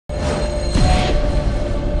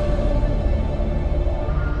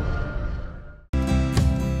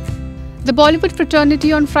The Bollywood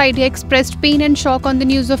fraternity on Friday expressed pain and shock on the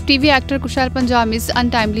news of TV actor Kushal Punjabi's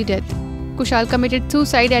untimely death. Kushal committed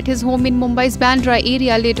suicide at his home in Mumbai's Bandra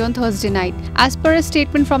area late on Thursday night. As per a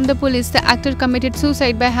statement from the police, the actor committed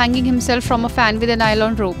suicide by hanging himself from a fan with a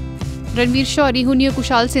nylon rope. Ranveer Shori, who knew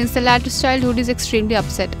Kushal since the latter's childhood, is extremely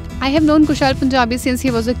upset. I have known Kushal Punjabi since he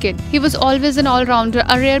was a kid. He was always an all-rounder,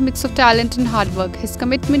 a rare mix of talent and hard work. His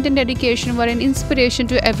commitment and dedication were an inspiration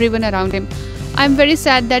to everyone around him. I am very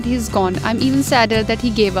sad that he's gone. I'm even sadder that he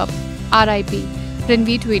gave up. R.I.P.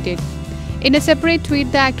 Ranveer tweeted. In a separate tweet,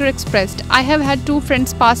 the actor expressed, I have had 2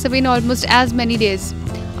 friends pass away in almost as many days.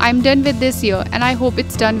 I'm done with this year and I hope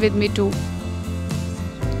it's done with me too.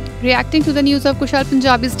 Reacting to the news of Kushal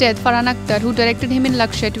Punjabi's death, Farhan Akhtar, who directed him in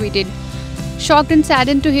Lakshya, tweeted, shocked and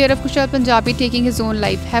saddened to hear of Kushal Punjabi taking his own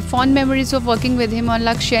life. Have fond memories of working with him on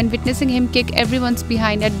Lakshya and witnessing him kick everyone's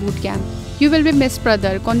behind at boot camp. You will be missed,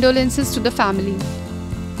 brother. Condolences to the family.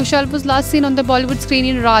 Kushal was last seen on the Bollywood screen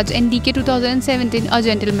in Raj and DK 2017, A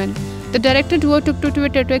Gentleman. The director duo took to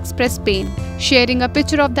Twitter to express pain. Sharing a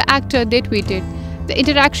picture of the actor, they tweeted, the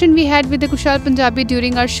interaction we had with the Kushal Punjabi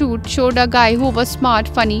during our shoot showed a guy who was smart,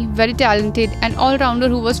 funny, very talented, and all-rounder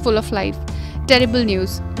who was full of life. Terrible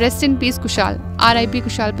news. Rest in peace, Kushal. R.I.P.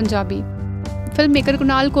 Kushal Punjabi. Filmmaker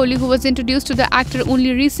Kunal Kohli, who was introduced to the actor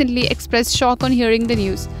only recently, expressed shock on hearing the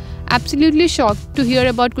news. Absolutely shocked to hear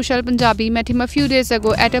about Kushal Punjabi. Met him a few days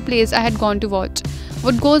ago at a place I had gone to watch.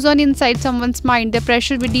 What goes on inside someone's mind, the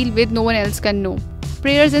pressure we deal with, no one else can know.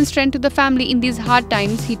 Prayers and strength to the family in these hard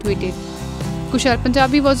times, he tweeted. Kushal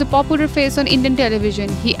Punjabi was a popular face on Indian television.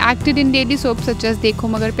 He acted in daily soaps such as Dekho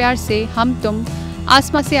Magar Pyar Se, Hum Tum,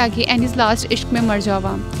 Asma Se Aage and his last Ishq Mein Mar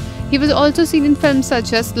Jawa. He was also seen in films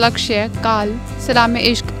such as Lakshya, Kaal,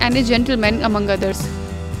 Salaam-e-ishq and A Gentleman, among others.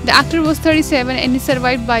 The actor was 37 and is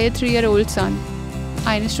survived by a 3-year-old son.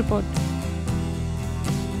 INS report.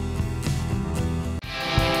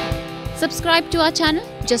 Subscribe to our channel.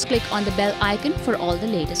 Just click on the bell icon for all the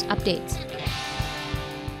latest updates.